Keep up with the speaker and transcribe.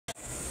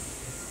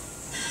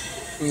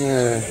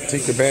Yeah,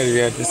 take the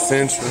battery out the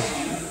Central.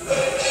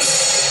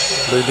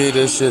 They did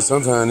that shit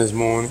sometime this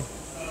morning.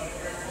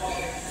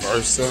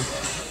 Versa.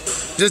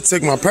 Just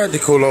took my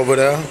practical over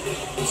there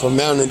for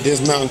mounting and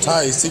dismounting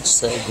tires. Teacher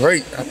said,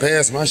 great, I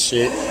passed my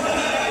shit.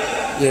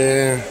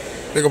 Yeah,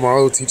 look at my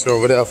old teacher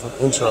over there for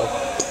intro.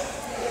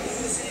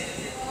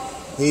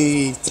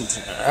 He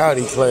teaching an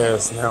Audi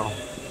class now.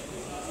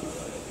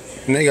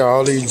 And they got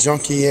all these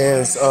junky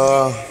ass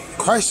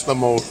Chrysler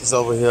motors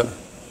over here.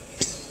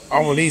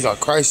 All of these are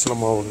Chrysler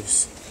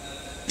motors.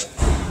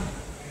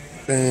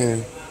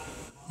 And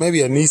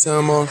maybe a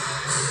Nissan motor,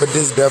 but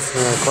this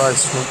definitely a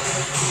Chrysler.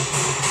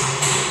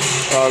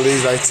 All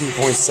these like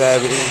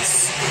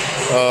 2.7s,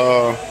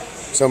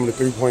 some of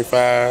the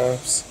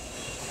 3.5s.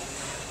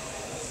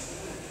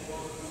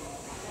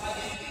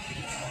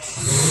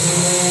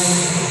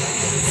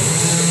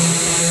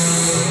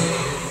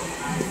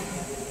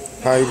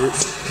 Hybrid.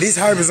 These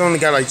hybrids only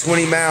got like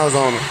 20 miles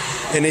on them,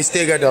 and they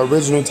still got the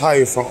original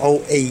tire from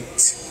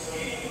 08.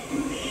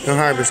 The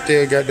hybrid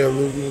still got the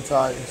original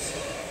tires.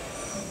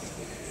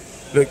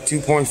 Look,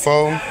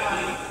 2.4.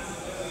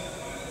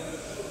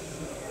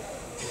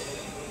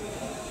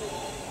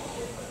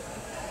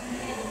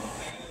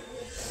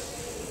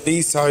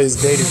 These tires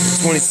dated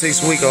from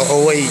 26 week of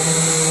 08.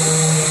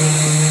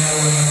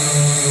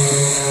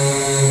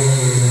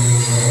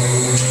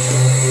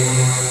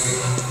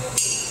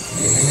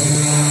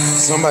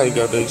 Somebody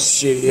got that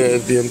shitty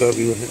ass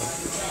BMW in here.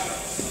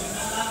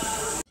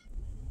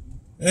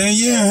 And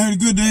yeah, I had a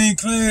good day in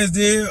class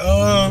there.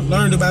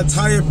 Learned about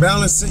tire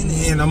balancing,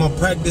 and I'm gonna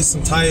practice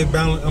some tire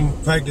balance. I'm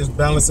gonna practice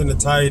balancing the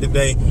tire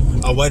today.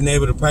 I wasn't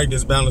able to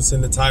practice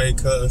balancing the tire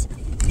because,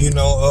 you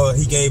know,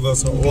 he gave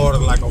us an order,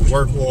 like a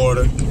work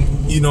order.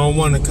 You know,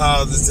 one of the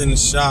cars that's in the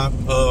shop,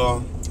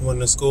 one of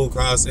the school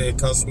cars said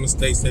customer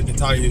states that the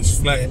tire is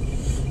flat.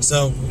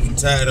 So we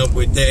tied up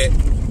with that,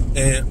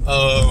 and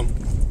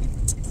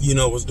you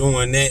know, was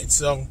doing that.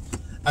 So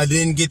I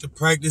didn't get to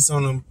practice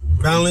on a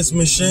balance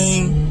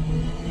machine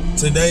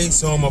today,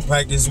 so I'm gonna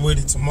practice with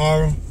it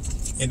tomorrow,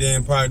 and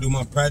then probably do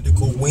my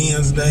practical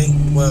Wednesday.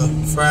 Well,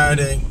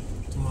 Friday,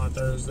 tomorrow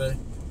Thursday.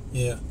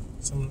 Yeah.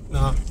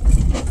 Nah.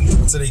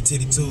 Today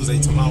Titty Tuesday,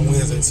 tomorrow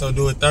Wednesday. So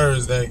do it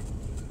Thursday.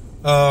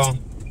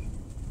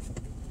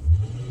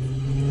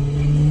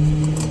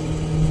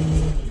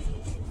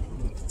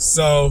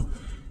 So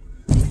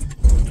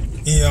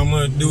yeah, I'm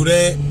gonna do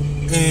that,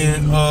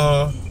 and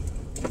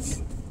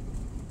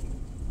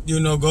you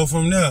know, go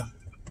from there.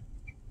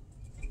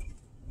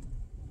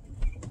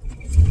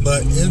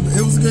 But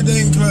it was a good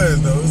day in class,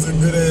 though. It was a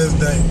good ass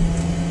day.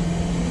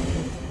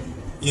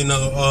 You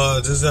know,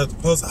 just at the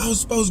post, I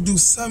was supposed to do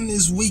something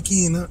this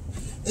weekend.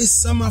 It's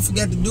something I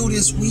forgot to do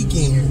this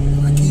weekend.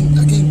 I can't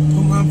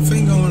put my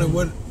finger on it.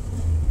 What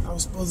I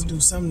was supposed to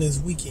do something this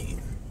weekend.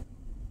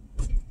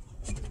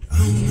 I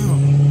don't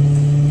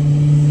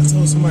know. I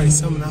told somebody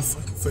something I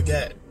fucking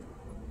forgot.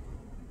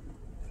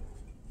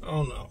 I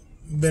don't know.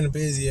 It's been a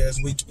busy ass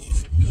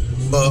weekend.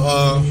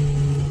 But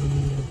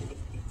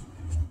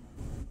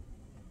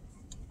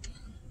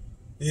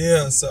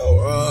yeah,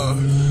 so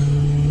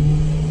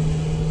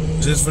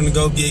just finna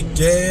go get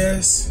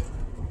gas,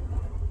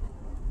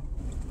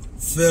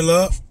 fill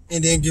up,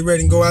 and then get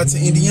ready and go out to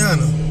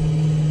Indiana.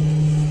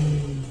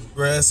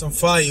 Grab some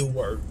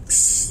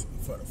fireworks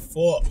for the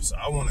 4th. So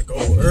I wanna go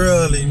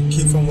early to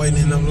keep from waiting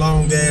in them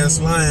long ass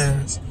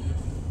lines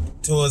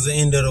towards the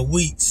end of the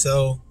week.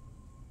 So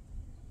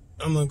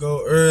I'm gonna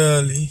go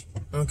early.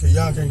 Okay,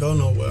 y'all can't go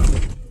nowhere.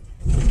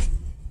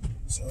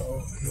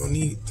 So no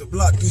need to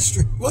block the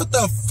street. What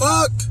the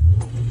fuck?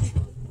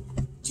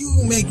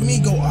 You make me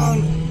go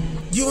all.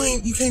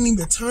 You can't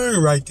even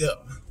turn right there.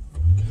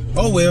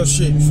 Oh well,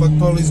 shit. Fuck,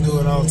 police do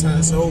it all the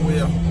time. So oh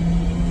well,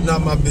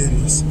 not my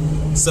business.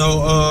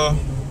 So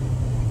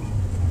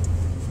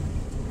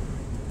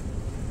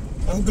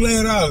I'm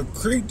glad I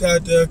creeped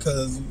out there,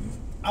 cause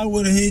I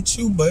would have hit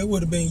you, but it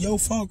would have been your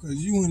fault, cause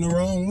you in the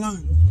wrong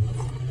line.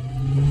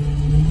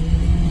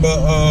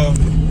 But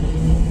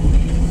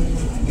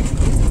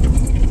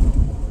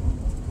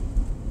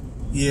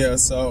yeah,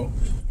 so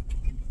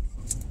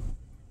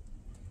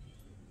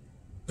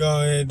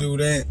go ahead and do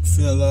that,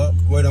 fill up,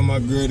 wait on my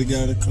girl to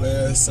go to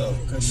class, so,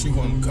 cause she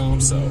wanna come,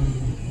 so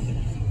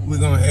we're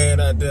gonna head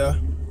out there.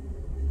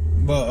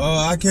 But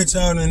I'll catch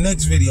y'all in the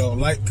next video.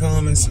 Like,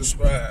 comment,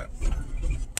 subscribe.